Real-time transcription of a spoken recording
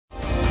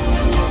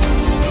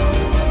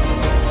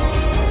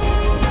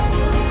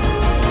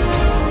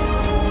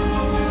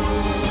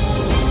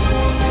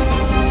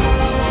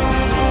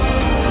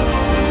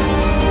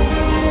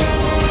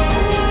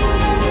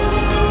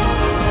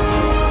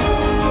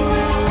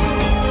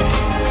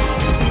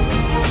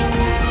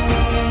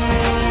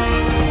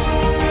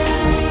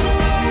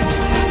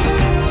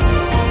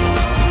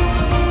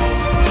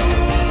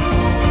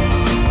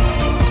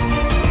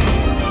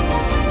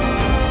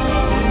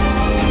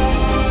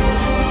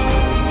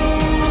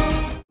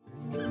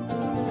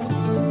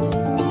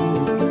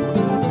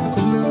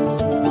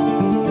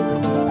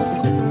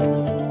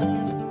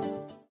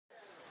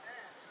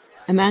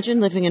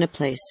Imagine living in a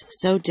place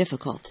so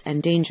difficult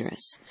and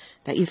dangerous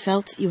that you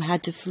felt you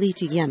had to flee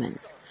to Yemen,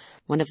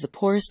 one of the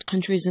poorest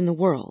countries in the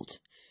world,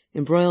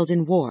 embroiled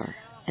in war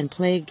and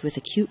plagued with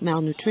acute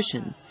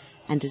malnutrition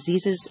and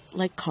diseases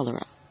like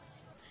cholera.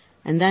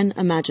 And then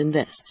imagine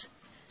this.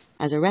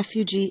 As a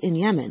refugee in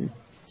Yemen,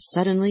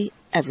 suddenly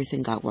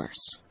everything got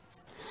worse.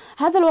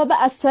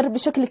 The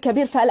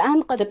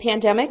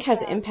pandemic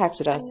has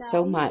impacted us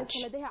so much.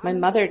 My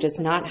mother does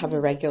not have a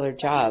regular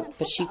job,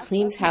 but she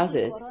cleans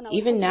houses,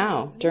 even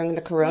now, during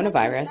the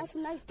coronavirus.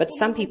 But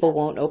some people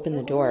won't open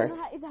the door.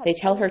 They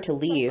tell her to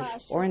leave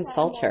or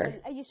insult her.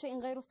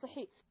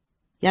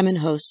 Yemen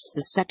hosts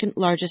the second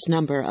largest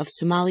number of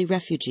Somali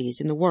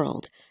refugees in the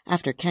world,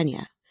 after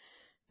Kenya.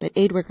 But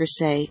aid workers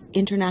say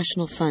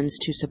international funds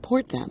to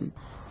support them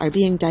are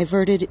being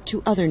diverted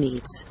to other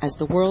needs as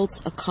the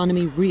world's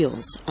economy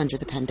reels under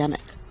the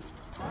pandemic.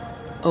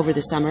 Over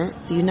the summer,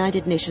 the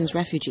United Nations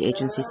Refugee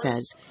Agency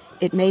says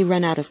it may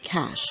run out of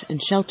cash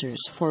and shelters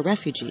for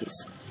refugees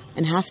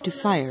and have to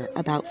fire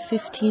about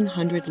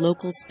 1,500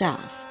 local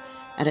staff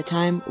at a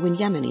time when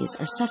Yemenis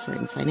are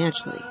suffering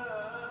financially.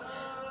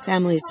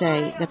 Families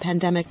say the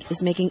pandemic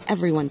is making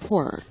everyone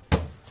poorer,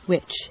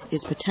 which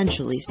is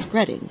potentially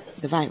spreading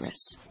the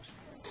virus.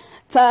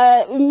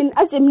 If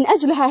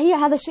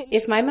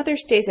my mother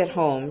stays at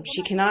home,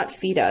 she cannot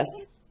feed us.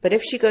 But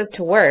if she goes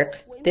to work,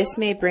 this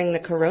may bring the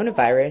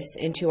coronavirus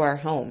into our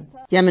home.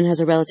 Yemen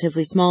has a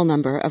relatively small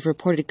number of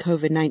reported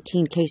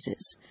COVID-19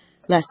 cases,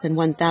 less than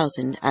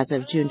 1,000 as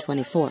of June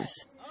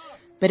 24th.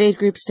 But aid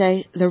groups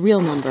say the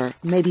real number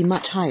may be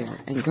much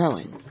higher and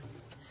growing.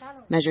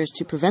 Measures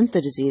to prevent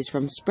the disease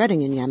from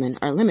spreading in Yemen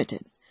are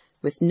limited,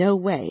 with no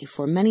way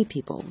for many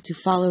people to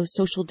follow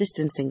social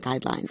distancing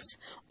guidelines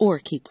or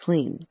keep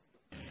clean.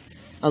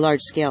 A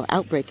large-scale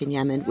outbreak in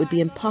Yemen would be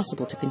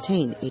impossible to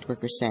contain, aid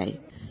workers say,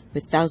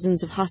 with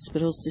thousands of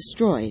hospitals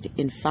destroyed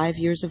in 5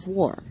 years of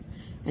war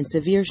and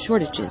severe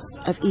shortages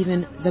of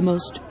even the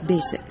most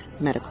basic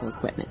medical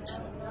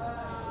equipment.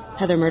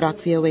 Heather Murdock,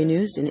 VOA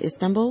News in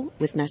Istanbul,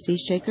 with Naseh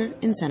Shaker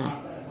in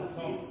Sanaa.